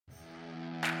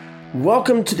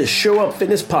Welcome to the Show Up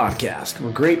Fitness Podcast,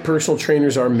 where great personal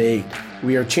trainers are made.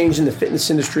 We are changing the fitness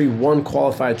industry one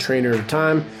qualified trainer at a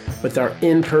time with our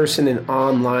in-person and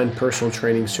online personal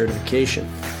training certification.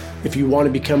 If you want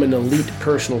to become an elite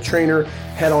personal trainer,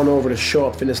 head on over to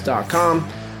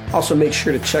showupfitness.com. Also, make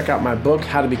sure to check out my book,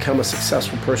 How to Become a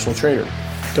Successful Personal Trainer.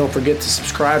 Don't forget to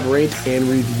subscribe, rate, and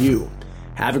review.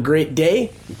 Have a great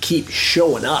day and keep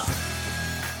showing up.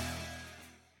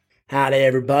 Howdy,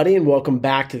 everybody, and welcome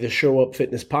back to the Show Up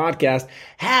Fitness Podcast.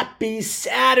 Happy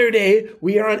Saturday.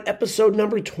 We are on episode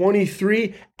number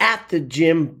 23 at the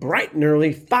gym, bright and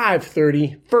early,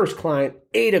 5:30, first client,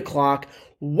 8 o'clock.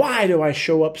 Why do I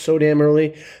show up so damn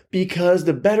early? Because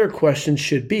the better question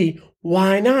should be,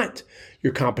 why not?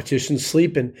 Your competition's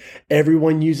sleeping.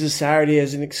 Everyone uses Saturday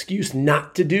as an excuse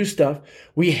not to do stuff.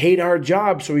 We hate our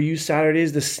job, so we use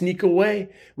Saturdays to sneak away.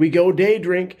 We go day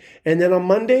drink, and then on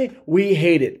Monday, we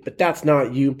hate it. But that's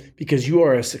not you, because you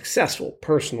are a successful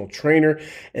personal trainer,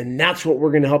 and that's what we're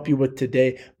going to help you with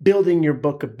today, building your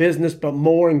book of business, but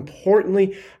more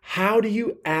importantly, how do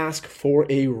you ask for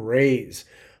a raise?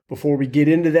 Before we get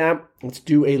into that, let's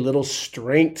do a little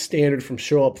strength standard from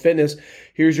Show Up Fitness.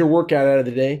 Here's your workout out of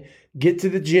the day. Get to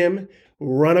the gym,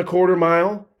 run a quarter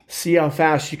mile, see how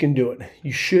fast you can do it.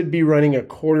 You should be running a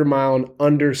quarter mile in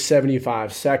under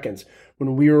 75 seconds.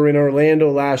 When we were in Orlando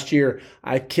last year,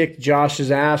 I kicked Josh's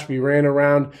ass. We ran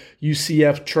around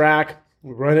UCF track.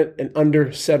 We run it in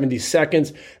under 70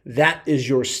 seconds. That is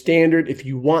your standard. If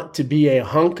you want to be a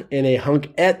hunk and a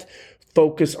hunkette,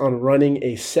 focus on running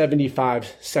a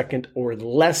 75-second or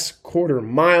less quarter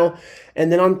mile.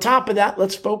 And then on top of that,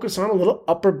 let's focus on a little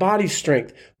upper body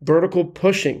strength, vertical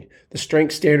pushing. The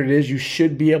strength standard is you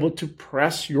should be able to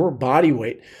press your body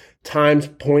weight times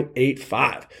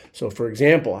 0.85. So for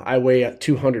example, I weigh at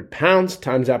 200 pounds,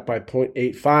 times that by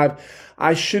 0.85.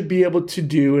 I should be able to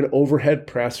do an overhead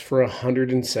press for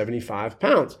 175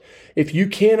 pounds. If you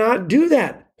cannot do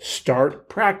that, start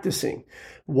practicing.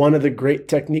 One of the great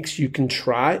techniques you can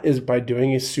try is by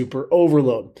doing a super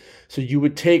overload. So you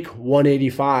would take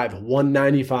 185,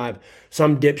 195.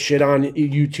 Some dipshit on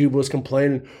YouTube was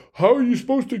complaining, how are you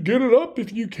supposed to get it up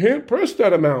if you can't press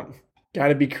that amount? Got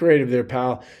to be creative there,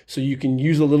 pal. So you can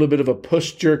use a little bit of a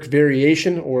push jerk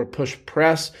variation or a push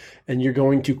press, and you're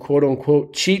going to quote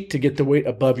unquote cheat to get the weight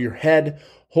above your head.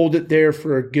 Hold it there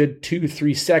for a good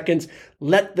 2-3 seconds.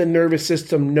 Let the nervous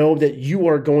system know that you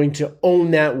are going to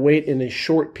own that weight in a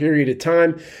short period of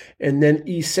time, and then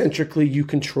eccentrically you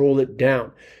control it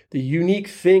down. The unique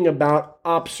thing about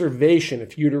observation,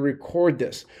 if you were to record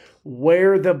this,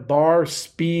 where the bar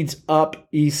speeds up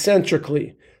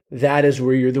eccentrically, that is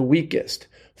where you're the weakest.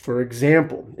 For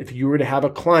example, if you were to have a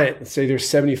client, let's say they're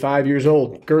 75 years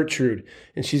old, Gertrude,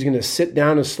 and she's going to sit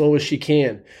down as slow as she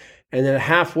can, and then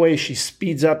halfway she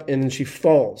speeds up and then she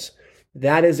falls.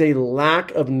 That is a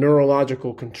lack of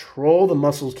neurological control. The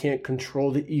muscles can't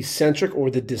control the eccentric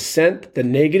or the descent, the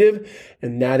negative,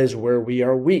 and that is where we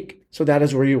are weak. So that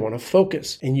is where you want to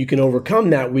focus. And you can overcome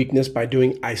that weakness by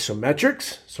doing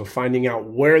isometrics. So finding out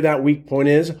where that weak point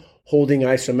is, holding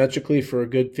isometrically for a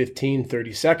good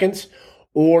 15-30 seconds,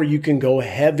 or you can go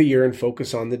heavier and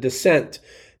focus on the descent.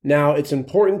 Now, it's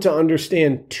important to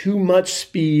understand too much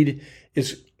speed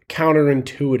is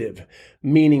counterintuitive,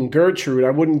 meaning Gertrude,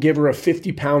 I wouldn't give her a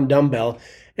 50-pound dumbbell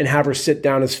and have her sit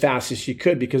down as fast as she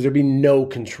could because there'd be no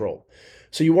control.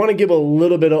 So you want to give a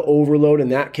little bit of overload. In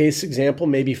that case example,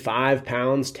 maybe 5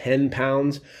 pounds, 10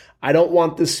 pounds. I don't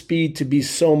want the speed to be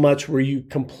so much where you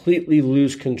completely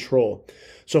lose control.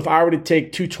 So if I were to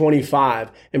take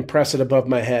 225 and press it above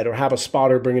my head or have a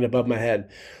spotter bring it above my head,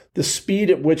 the speed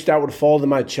at which that would fall to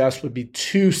my chest would be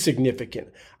too significant.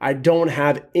 I don't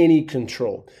have any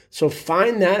control. So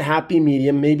find that happy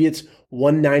medium. Maybe it's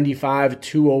 195,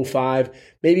 205,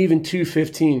 maybe even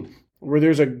 215, where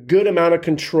there's a good amount of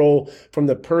control from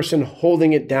the person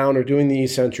holding it down or doing the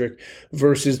eccentric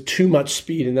versus too much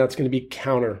speed, and that's going to be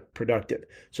counterproductive.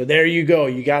 So there you go.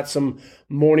 You got some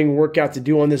morning workout to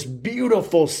do on this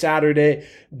beautiful Saturday.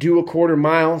 Do a quarter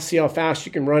mile, see how fast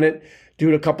you can run it. Do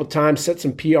it a couple times, set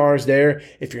some PRs there.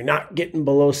 If you're not getting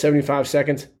below 75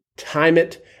 seconds, time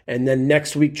it, and then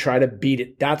next week try to beat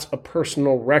it. That's a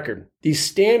personal record. These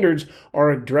standards are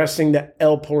addressing the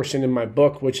L portion in my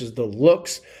book, which is the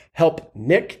looks, help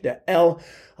Nick, the L.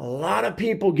 A lot of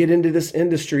people get into this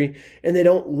industry and they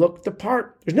don't look the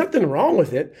part. There's nothing wrong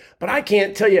with it, but I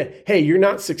can't tell you, hey, you're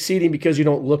not succeeding because you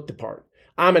don't look the part.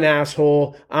 I'm an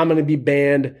asshole. I'm going to be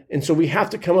banned. And so we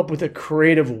have to come up with a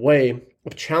creative way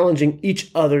of challenging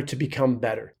each other to become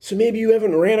better. So maybe you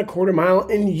haven't ran a quarter mile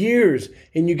in years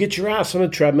and you get your ass on a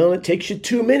treadmill and it takes you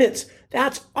 2 minutes.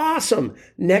 That's awesome.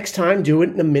 Next time, do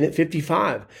it in a minute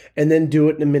 55 and then do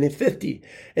it in a minute 50.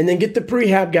 And then get the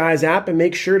Prehab Guys app and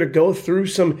make sure to go through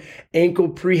some ankle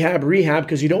prehab rehab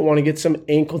because you don't want to get some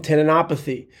ankle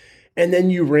tendinopathy. And then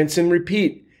you rinse and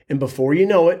repeat. And before you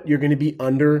know it, you're going to be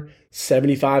under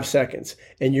 75 seconds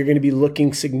and you're going to be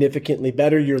looking significantly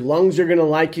better. Your lungs are going to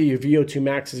like you. Your VO2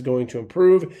 max is going to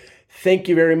improve. Thank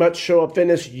you very much, Show Up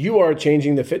Fitness. You are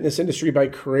changing the fitness industry by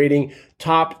creating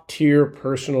top-tier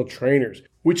personal trainers,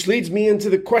 which leads me into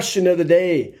the question of the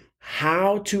day,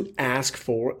 how to ask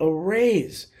for a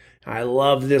raise. I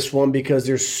love this one because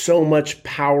there's so much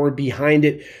power behind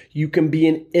it. You can be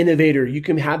an innovator. You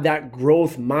can have that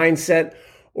growth mindset,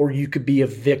 or you could be a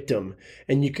victim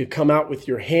and you could come out with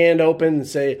your hand open and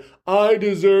say, I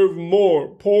deserve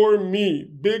more. Poor me.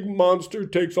 Big monster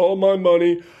takes all my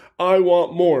money. I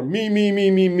want more.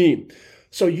 Me.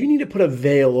 So you need to put a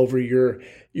veil over your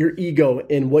ego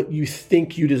and what you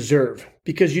think you deserve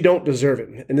because you don't deserve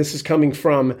it. And this is coming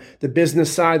from the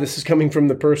business side. This is coming from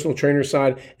the personal trainer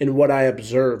side and what I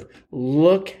observe.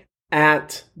 Look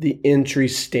at the entry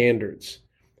standards.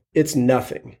 It's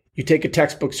nothing. You take a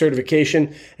textbook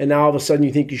certification and now all of a sudden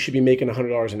you think you should be making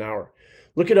 $100 an hour.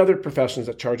 Look at other professions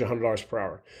that charge $100 per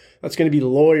hour. That's going to be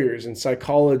lawyers and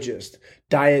psychologists,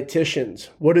 dietitians.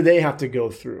 What do they have to go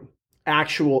through?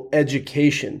 Actual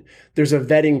education. There's a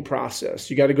vetting process.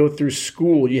 You got to go through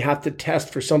school. You have to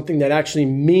test for something that actually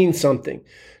means something.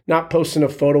 Not posting a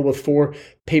photo with 4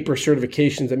 paper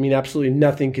certifications that mean absolutely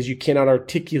nothing because you cannot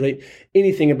articulate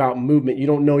anything about movement. You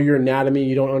don't know your anatomy.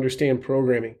 You don't understand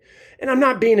programming. And I'm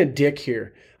not being a dick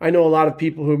here. I know a lot of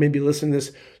people who maybe listen to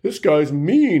this guy's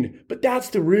mean, but that's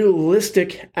the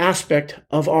realistic aspect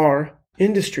of our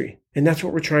industry. And that's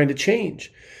what we're trying to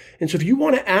change. And so if you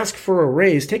want to ask for a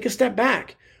raise, take a step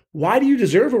back. Why do you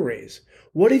deserve a raise?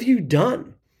 What have you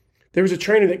done? There was a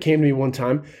trainer that came to me one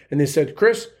time and they said,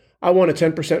 Chris, I want a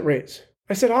 10% raise.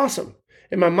 I said, awesome.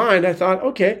 In my mind, I thought,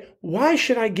 okay, why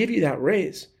should I give you that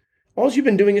raise? All you've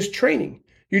been doing is training.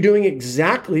 You're doing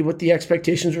exactly what the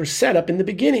expectations were set up in the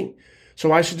beginning.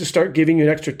 So I should just start giving you an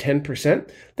extra 10%.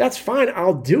 That's fine.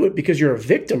 I'll do it because you're a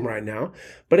victim right now.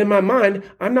 But in my mind,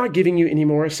 I'm not giving you any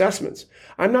more assessments.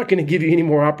 I'm not going to give you any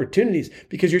more opportunities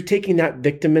because you're taking that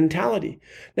victim mentality.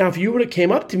 Now, if you would have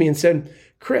came up to me and said,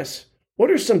 Chris,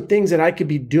 what are some things that I could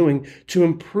be doing to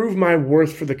improve my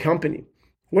worth for the company?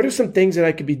 What are some things that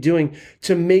I could be doing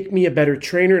to make me a better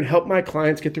trainer and help my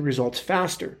clients get the results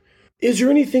faster? Is there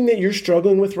anything that you're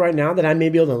struggling with right now that I may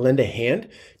be able to lend a hand,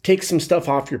 take some stuff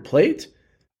off your plate?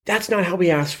 That's not how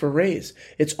we ask for a raise.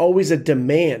 It's always a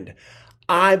demand.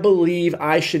 I believe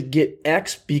I should get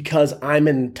X because I'm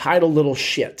an entitled little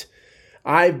shit.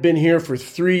 I've been here for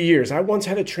 3 years. I once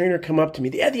had a trainer come up to me.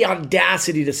 They had the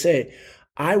audacity to say,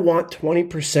 I want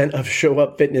 20% of Show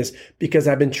Up Fitness because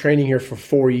I've been training here for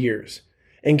 4 years.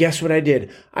 And guess what I did?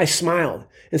 I smiled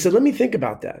and said, let me think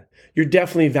about that. You're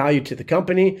definitely valued to the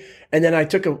company. And then I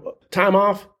took a time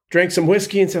off, drank some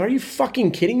whiskey and said, are you fucking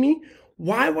kidding me?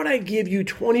 Why would I give you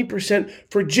 20%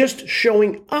 for just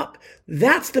showing up?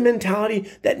 That's the mentality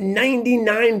that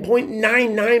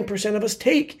 99.99% of us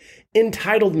take.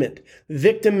 Entitlement,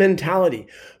 victim mentality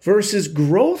versus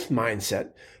growth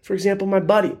mindset. For example, my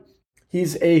buddy,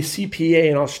 he's a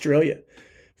CPA in Australia.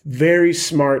 Very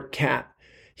smart cat.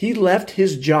 He left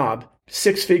his job,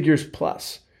 6 figures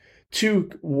plus, to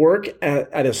work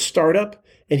at a startup,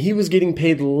 and he was getting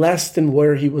paid less than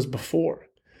where he was before.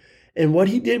 And what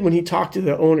he did when he talked to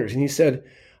the owners, and he said,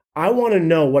 I want to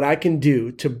know what I can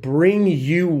do to bring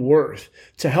you worth,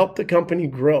 to help the company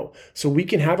grow, so we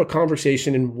can have a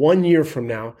conversation in 1 year from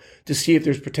now to see if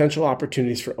there's potential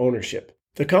opportunities for ownership.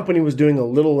 The company was doing a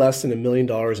little less than $1 million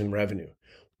in revenue.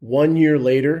 1 year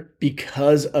later,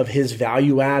 because of his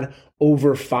value add,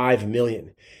 over 5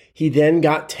 million. He then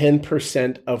got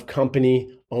 10% of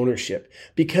company ownership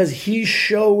because he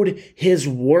showed his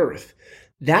worth.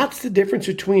 That's the difference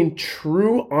between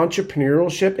true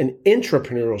entrepreneurship and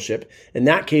intrapreneurship. In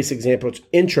that case example, it's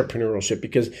intrapreneurship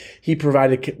because he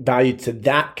provided value to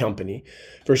that company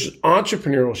versus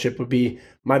entrepreneurship would be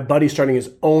my buddy starting his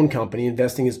own company,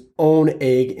 investing his own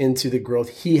egg into the growth.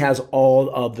 He has all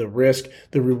of the risk.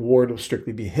 The reward will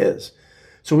strictly be his.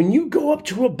 So when you go up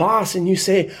to a boss and you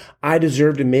say, I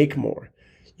deserve to make more,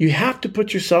 you have to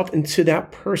put yourself into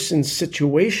that person's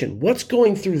situation. What's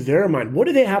going through their mind? What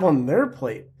do they have on their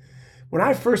plate? When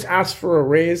I first asked for a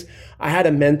raise, I had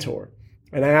a mentor.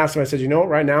 And I asked him, I said, you know what,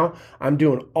 right now, I'm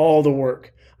doing all the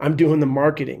work. I'm doing the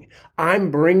marketing. I'm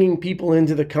bringing people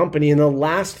into the company. In the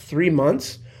last 3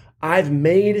 months, I've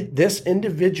made this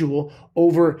individual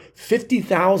over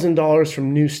 $50,000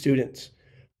 from new students.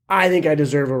 I think I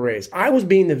deserve a raise. I was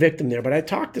being the victim there, but I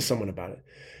talked to someone about it.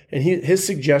 And his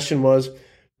suggestion was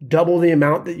double the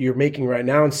amount that you're making right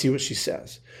now and see what she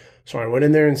says. So I went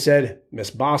in there and said, Miss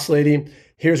Boss Lady,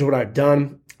 here's what I've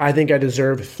done. I think I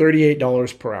deserve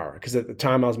 $38 per hour, because at the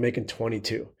time I was making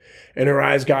 22. And her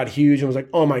eyes got huge and was like,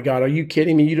 oh my God, are you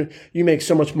kidding me? You make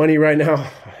so much money right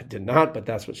now. I did not, but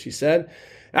that's what she said.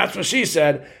 That's what she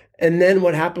said. And then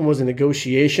what happened was a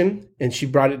negotiation, and she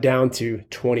brought it down to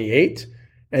 28.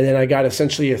 And then I got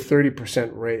essentially a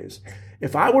 30% raise.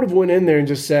 If I would have went in there and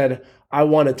just said, I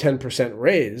want a 10%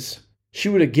 raise, she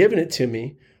would have given it to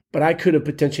me, but I could have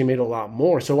potentially made a lot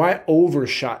more. So I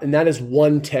overshot, and that is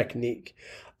one technique.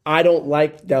 I don't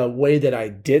like the way that I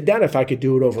did that. If I could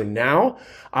do it over now,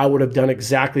 I would have done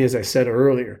exactly as I said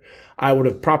earlier. I would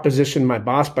have propositioned my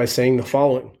boss by saying the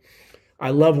following: I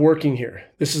love working here.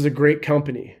 This is a great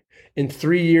company. In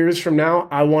 3 years from now,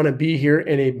 I want to be here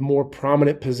in a more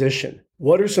prominent position.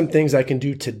 What are some things I can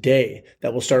do today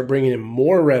that will start bringing in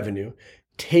more revenue,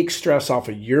 take stress off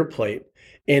of your plate,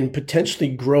 and potentially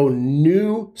grow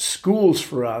new schools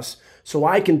for us, so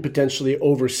I can potentially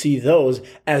oversee those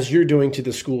as you're doing to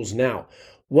the schools now?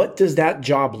 What does that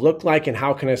job look like, and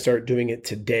how can I start doing it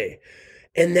today?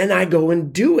 And then I go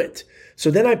and do it. So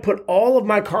then I put all of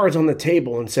my cards on the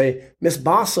table and say, Miss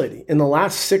Boss Lady, in the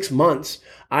last 6 months,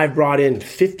 I've brought in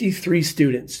 53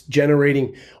 students,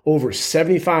 generating over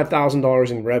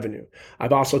 $75,000 in revenue.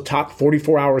 I've also taught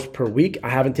 44 hours per week. I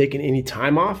haven't taken any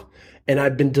time off, and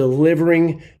I've been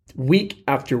delivering week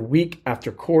after week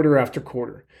after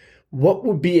quarter. What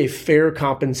would be a fair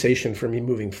compensation for me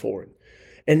moving forward?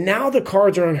 And now the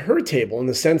cards are on her table, in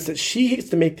the sense that she gets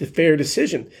to make the fair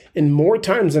decision. And more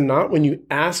times than not, when you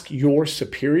ask your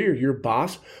superior, your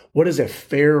boss, what is a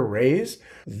fair raise,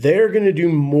 they're going to do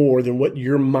more than what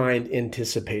your mind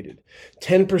anticipated.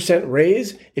 10%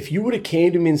 raise, if you would have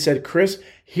came to me and said, Chris,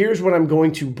 here's what I'm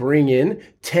going to bring in,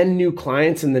 10 new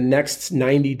clients in the next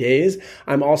 90 days.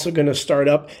 I'm also going to start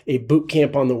up a boot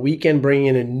camp on the weekend, bringing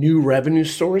in a new revenue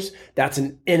source. That's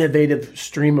an innovative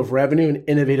stream of revenue, an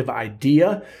innovative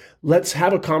idea. Let's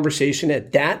have a conversation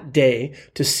at that day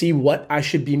to see what I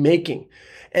should be making.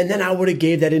 And then I would have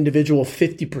gave that individual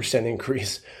 50%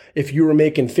 increase. If you were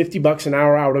making $50 an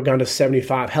hour, I would have gone to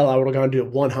 75. Hell, I would have gone to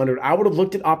 100. I would have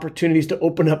looked at opportunities to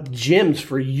open up gyms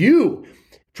for you,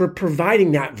 for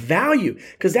providing that value,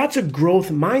 because that's a growth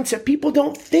mindset. People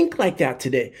don't think like that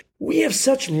today. We have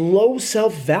such low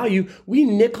self-value. We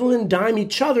nickel and dime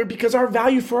each other because our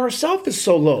value for ourselves is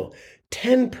so low.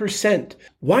 10%.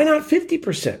 Why not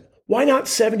 50%? Why not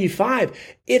 75?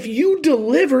 If you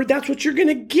deliver, that's what you're going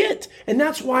to get. And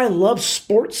that's why I love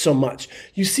sports so much.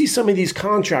 You see some of these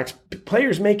contracts,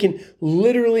 players making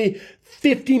literally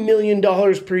 $50 million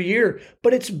per year,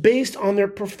 but it's based on their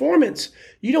performance.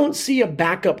 You don't see a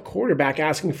backup quarterback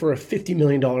asking for a $50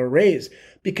 million raise,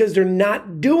 because they're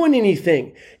not doing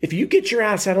anything. If you get your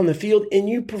ass out on the field and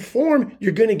you perform,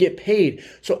 you're going to get paid.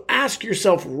 So ask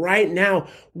yourself right now,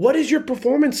 what is your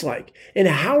performance like? And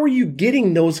how are you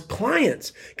getting those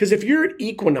clients? Because if you're at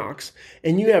Equinox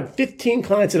and you have 15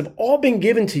 clients that have all been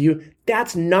given to you,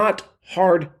 that's not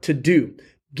hard to do.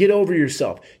 Get over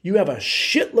yourself. You have a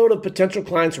shitload of potential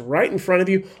clients right in front of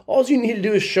you. All you need to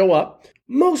do is show up.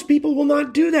 Most people will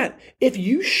not do that. If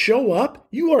you show up,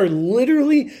 you are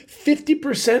literally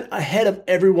 50% ahead of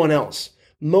everyone else.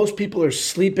 Most people are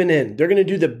sleeping in. They're going to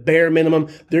do the bare minimum.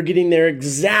 They're getting there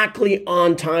exactly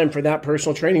on time for that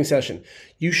personal training session.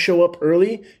 You show up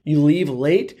early, you leave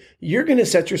late, you're going to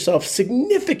set yourself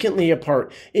significantly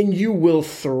apart, and you will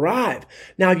thrive.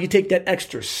 Now, if you take that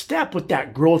extra step with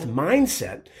that growth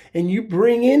mindset and you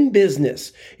bring in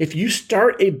business, if you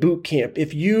start a boot camp,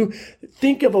 if you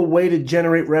think of a way to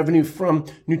generate revenue from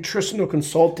nutritional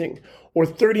consulting, or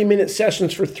 30-minute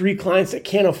sessions for 3 clients that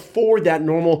can't afford that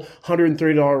normal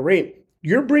 $130 rate,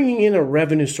 you're bringing in a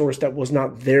revenue source that was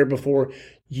not there before.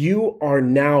 You are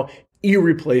now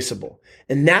irreplaceable.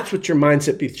 And that's what your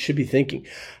mindset should be thinking.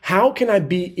 How can I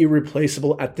be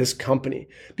irreplaceable at this company?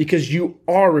 Because you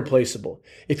are replaceable.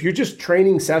 If you're just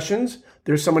training sessions,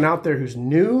 there's someone out there who's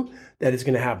new that is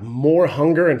going to have more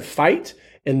hunger and fight,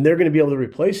 and they're going to be able to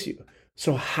replace you.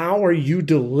 So how are you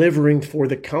delivering for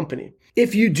the company?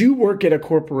 If you do work at a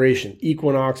corporation,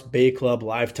 Equinox, Bay Club,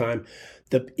 Lifetime,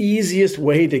 the easiest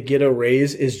way to get a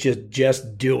raise is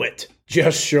just do it.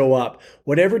 Just show up.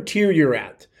 Whatever tier you're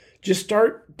at, just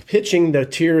start pitching the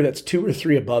tier that's 2 or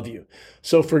 3 above you.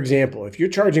 So for example, if you're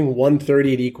charging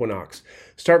 $130 at Equinox,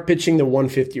 start pitching the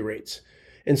 $150 rates.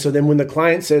 And so then when the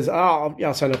client says, oh, yeah,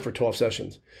 I'll sign up for 12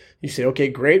 sessions. You say, okay,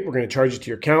 great. We're going to charge it to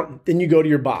your account. Then you go to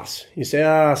your boss. You say,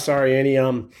 sorry,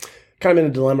 Annie, kind of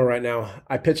in a dilemma right now.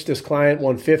 I pitched this client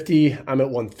 150. I'm at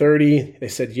 130. They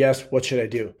said, yes. What should I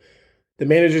do? The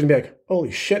manager's gonna be like,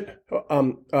 holy shit.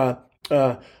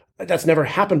 That's never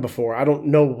happened before. I don't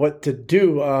know what to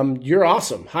do. You're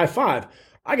awesome. High five.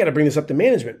 I got to bring this up to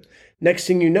management. Next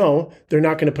thing you know, they're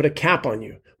not going to put a cap on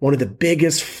you. One of the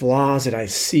biggest flaws that I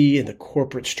see in the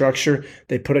corporate structure,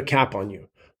 they put a cap on you.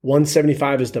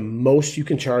 175 is the most you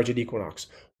can charge at Equinox.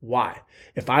 Why?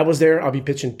 If I was there, I'll be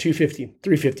pitching 250,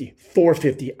 350,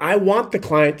 450. I want the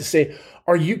client to say,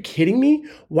 are you kidding me?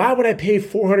 Why would I pay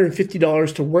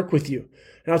 $450 to work with you?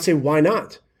 And I'd say, why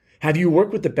not? Have you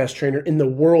worked with the best trainer in the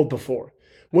world before?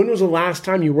 When was the last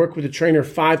time you worked with a trainer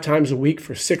 5 times a week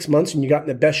for 6 months and you got in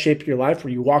the best shape of your life,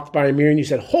 where you walked by a mirror and you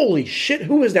said, holy shit,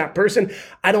 who is that person?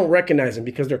 I don't recognize them,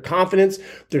 because their confidence,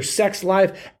 their sex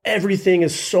life, everything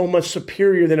is so much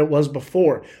superior than it was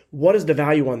before. What is the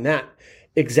value on that?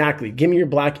 Exactly. Give me your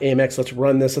black Amex. Let's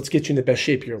run this. Let's get you in the best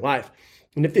shape of your life.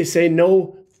 And if they say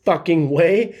no fucking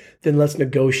way, then let's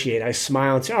negotiate. I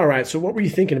smile and say, all right, so what were you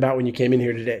thinking about when you came in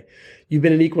here today? You've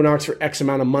been at Equinox for X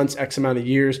amount of months, X amount of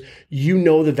years. You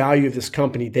know the value of this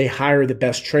company. They hire the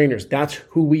best trainers. That's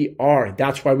who we are.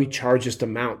 That's why we charge this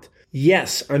amount.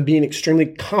 Yes, I'm being extremely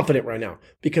confident right now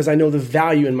because I know the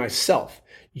value in myself.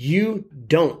 You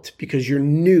don't, because you're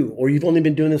new or you've only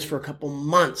been doing this for a couple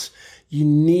months. You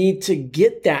need to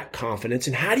get that confidence.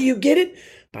 And how do you get it?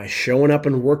 By showing up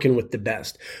and working with the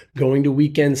best, going to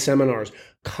weekend seminars,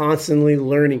 constantly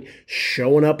learning,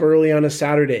 showing up early on a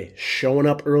Saturday, showing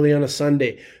up early on a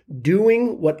Sunday,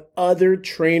 doing what other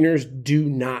trainers do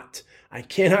not. I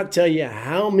cannot tell you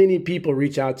how many people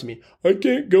reach out to me. I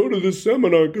can't go to the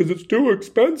seminar because it's too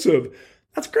expensive.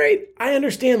 That's great. I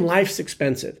understand life's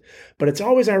expensive, but it's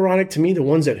always ironic to me, the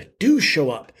ones that do show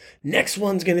up. Next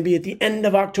one's going to be at the end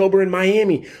of October in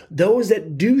Miami. Those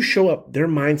that do show up, their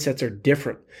mindsets are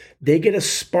different. They get a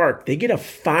spark. They get a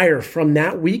fire from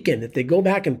that weekend that they go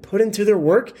back and put into their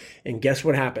work. And guess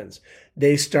what happens?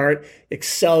 They start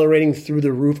accelerating through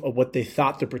the roof of what they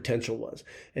thought the potential was.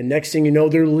 And next thing you know,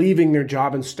 they're leaving their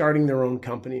job and starting their own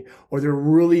company, or they're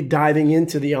really diving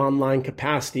into the online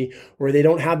capacity where they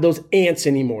don't have those ants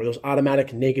anymore, those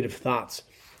automatic negative thoughts.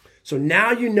 So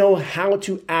now you know how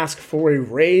to ask for a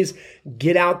raise,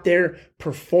 get out there,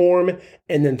 perform,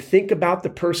 and then think about the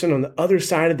person on the other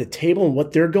side of the table and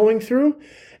what they're going through,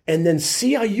 and then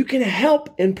see how you can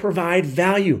help and provide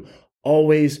value.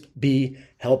 Always be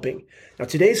helping. Now,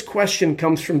 today's question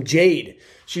comes from Jade.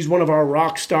 She's one of our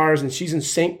rock stars and she's in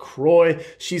St. Croix.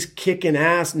 She's kicking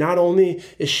ass. Not only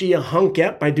is she a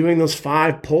hunkette by doing those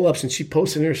 5 pull-ups and she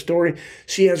posted in her story,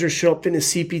 she has her Show Up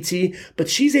Fitness CPT, but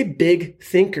she's a big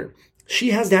thinker.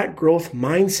 She has that growth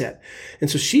mindset. And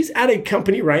so she's at a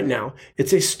company right now.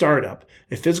 It's a startup.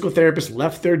 A physical therapist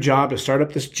left their job to start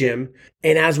up this gym.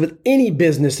 And as with any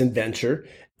business and venture,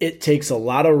 it takes a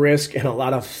lot of risk and a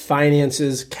lot of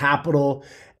finances, capital,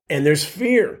 and there's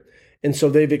fear. And so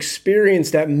they've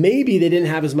experienced that maybe they didn't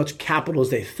have as much capital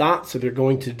as they thought, so they're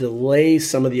going to delay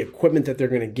some of the equipment that they're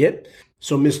going to get.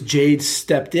 So Miss Jade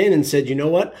stepped in and said, you know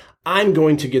what? I'm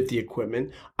going to get the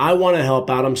equipment. I want to help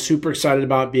out. I'm super excited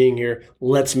about being here.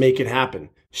 Let's make it happen.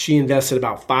 She invested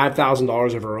about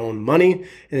 $5,000 of her own money,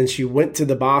 and then she went to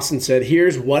the boss and said,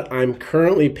 here's what I'm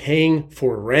currently paying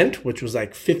for rent, which was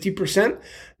like 50%.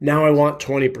 Now I want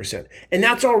 20%. And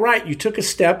that's all right. You took a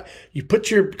step, you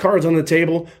put your cards on the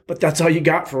table, but that's all you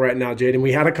got for right now, Jade. And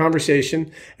we had a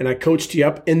conversation and I coached you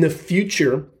up. In the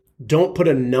future, don't put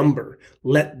a number.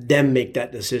 Let them make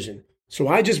that decision. So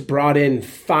I just brought in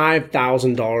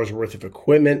 $5,000 worth of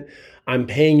equipment. I'm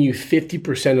paying you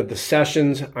 50% of the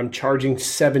sessions. I'm charging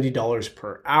 $70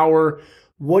 per hour.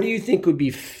 What do you think would be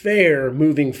fair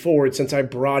moving forward since I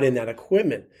brought in that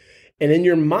equipment? And in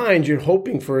your mind, you're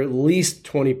hoping for at least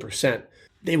 20%.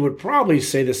 They would probably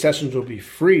say the sessions will be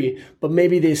free, but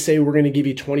maybe they say we're going to give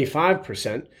you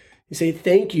 25%. You say,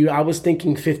 thank you. I was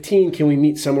thinking 15. Can we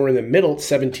meet somewhere in the middle at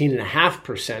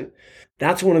 17.5%?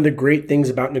 That's one of the great things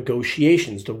about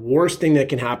negotiations. The worst thing that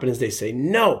can happen is they say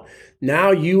no.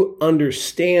 Now you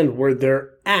understand where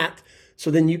they're at, so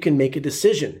then you can make a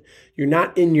decision. You're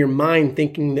not in your mind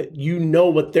thinking that you know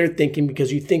what they're thinking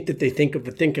because you think that they think of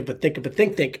a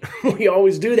think. We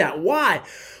always do that. Why?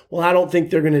 Well, I don't think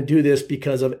they're going to do this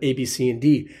because of A, B, C, and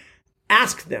D.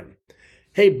 Ask them,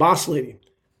 hey, boss lady,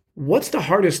 what's the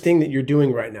hardest thing that you're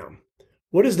doing right now?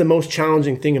 What is the most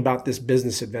challenging thing about this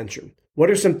business adventure? What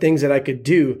are some things that I could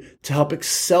do to help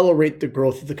accelerate the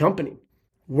growth of the company?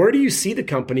 Where do you see the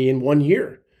company in 1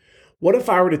 year? What if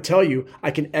I were to tell you I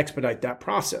can expedite that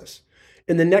process?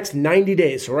 In the next 90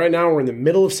 days, so right now we're in the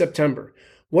middle of September,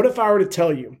 what if I were to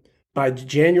tell you by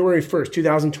January 1st,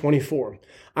 2024,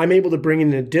 I'm able to bring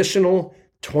in an additional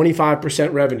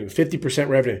 25% revenue, 50%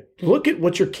 revenue. Look at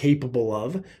what you're capable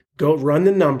of. Go run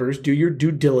the numbers, do your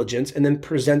due diligence, and then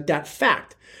present that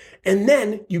fact. And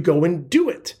then you go and do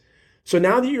it. So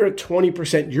now that you're at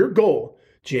 20%, your goal,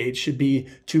 Jade, should be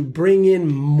to bring in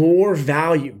more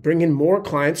value, bring in more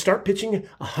clients, start pitching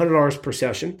 $100 per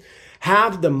session,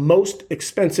 have the most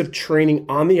expensive training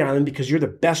on the island because you're the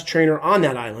best trainer on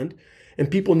that island, and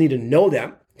people need to know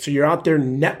that. So you're out there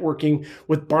networking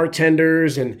with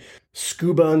bartenders and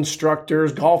scuba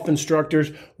instructors, golf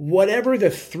instructors, whatever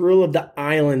the thrill of the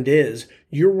island is,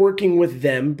 you're working with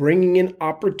them, bringing in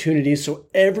opportunities so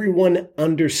everyone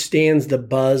understands the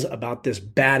buzz about this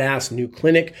badass new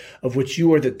clinic of which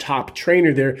you are the top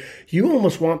trainer there. You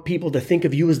almost want people to think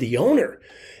of you as the owner.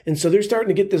 And so they're starting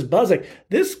to get this buzz like,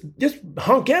 this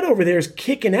hunkette over there is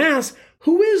kicking ass.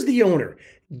 Who is the owner?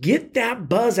 Get that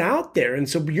buzz out there. And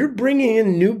so you're bringing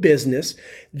in new business.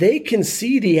 They can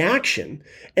see the action.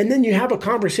 And then you have a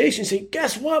conversation, say,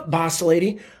 guess what, boss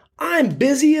lady? I'm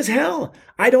busy as hell.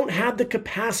 I don't have the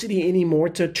capacity anymore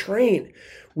to train.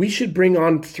 We should bring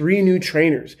on 3 new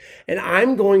trainers. And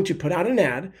I'm going to put out an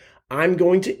ad. I'm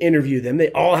going to interview them.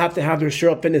 They all have to have their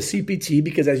Show Up Fitness CPT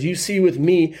because as you see with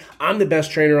me, I'm the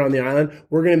best trainer on the island.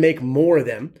 We're going to make more of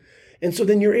them. And so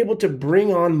then you're able to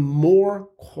bring on more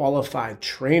qualified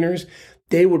trainers.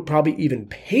 They would probably even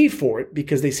pay for it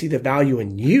because they see the value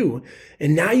in you.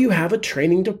 And now you have a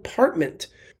training department.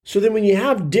 So then when you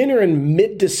have dinner in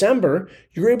mid-December,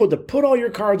 you're able to put all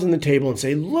your cards on the table and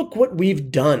say, look what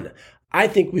we've done. I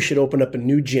think we should open up a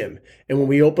new gym. And when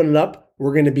we open it up,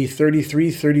 we're going to be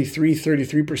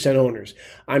 33% owners.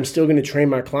 I'm still going to train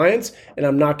my clients and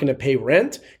I'm not going to pay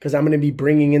rent because I'm going to be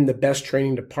bringing in the best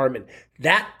training department.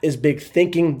 That is big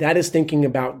thinking. That is thinking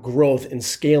about growth and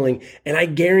scaling. And I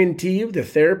guarantee you the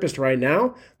therapist right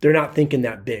now, they're not thinking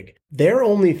that big. They're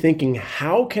only thinking,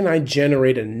 how can I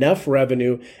generate enough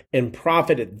revenue and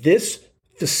profit at this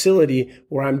facility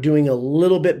where I'm doing a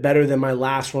little bit better than my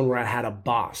last one where I had a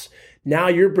boss. Now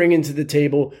you're bringing to the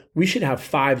table, we should have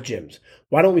 5 gyms.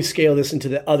 Why don't we scale this into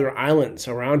the other islands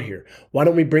around here? Why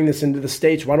don't we bring this into the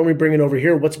States? Why don't we bring it over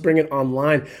here? Let's bring it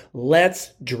online.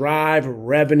 Let's drive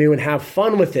revenue and have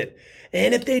fun with it.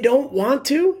 And if they don't want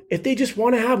to, if they just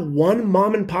want to have one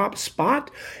mom and pop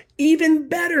spot, even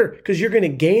better, because you're going to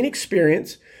gain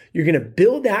experience. You're going to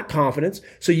build that confidence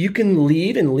so you can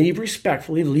leave and leave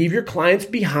respectfully, leave your clients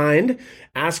behind,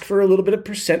 ask for a little bit of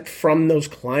percent from those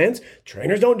clients.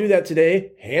 Trainers don't do that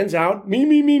today. Hands out,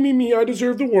 me, I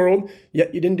deserve the world,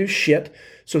 yet you didn't do shit.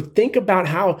 So think about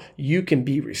how you can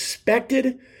be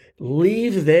respected,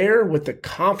 leave there with the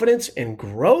confidence and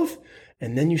growth,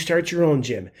 and then you start your own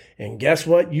gym. And guess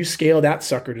what? You scale that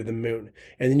sucker to the moon.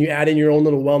 And then you add in your own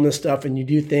little wellness stuff and you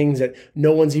do things that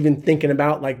no one's even thinking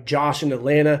about, like Josh in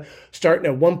Atlanta,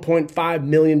 starting a $1.5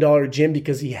 million gym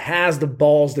because he has the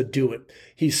balls to do it.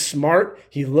 He's smart.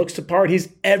 He looks the part.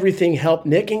 He's everything help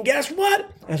Nick. And guess what?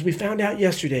 As we found out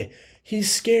yesterday,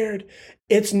 he's scared.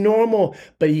 It's normal,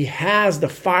 but he has the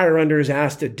fire under his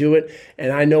ass to do it.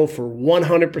 And I know for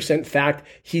 100% fact,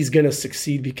 he's going to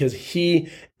succeed because he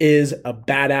is a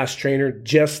badass trainer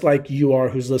just like you are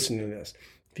who's listening to this.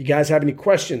 If you guys have any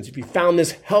questions, if you found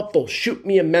this helpful, shoot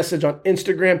me a message on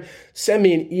Instagram, send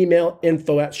me an email,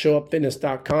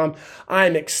 info@showupfitness.com.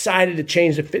 I'm excited to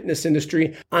change the fitness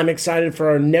industry. I'm excited for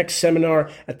our next seminar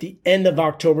at the end of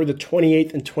October, the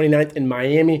 28th and 29th in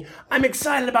Miami. I'm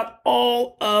excited about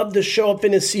all of the Show Up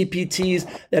Fitness CPTs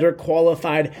that are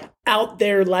qualified out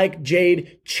there like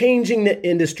Jade, changing the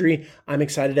industry. I'm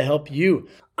excited to help you.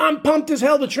 I'm pumped as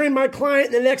hell to train my client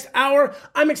in the next hour.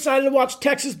 I'm excited to watch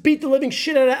Texas beat the living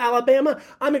shit out of Alabama.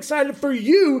 I'm excited for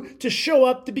you to show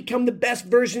up to become the best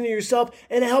version of yourself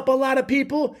and help a lot of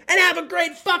people and have a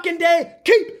great fucking day.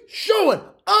 Keep showing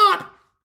up.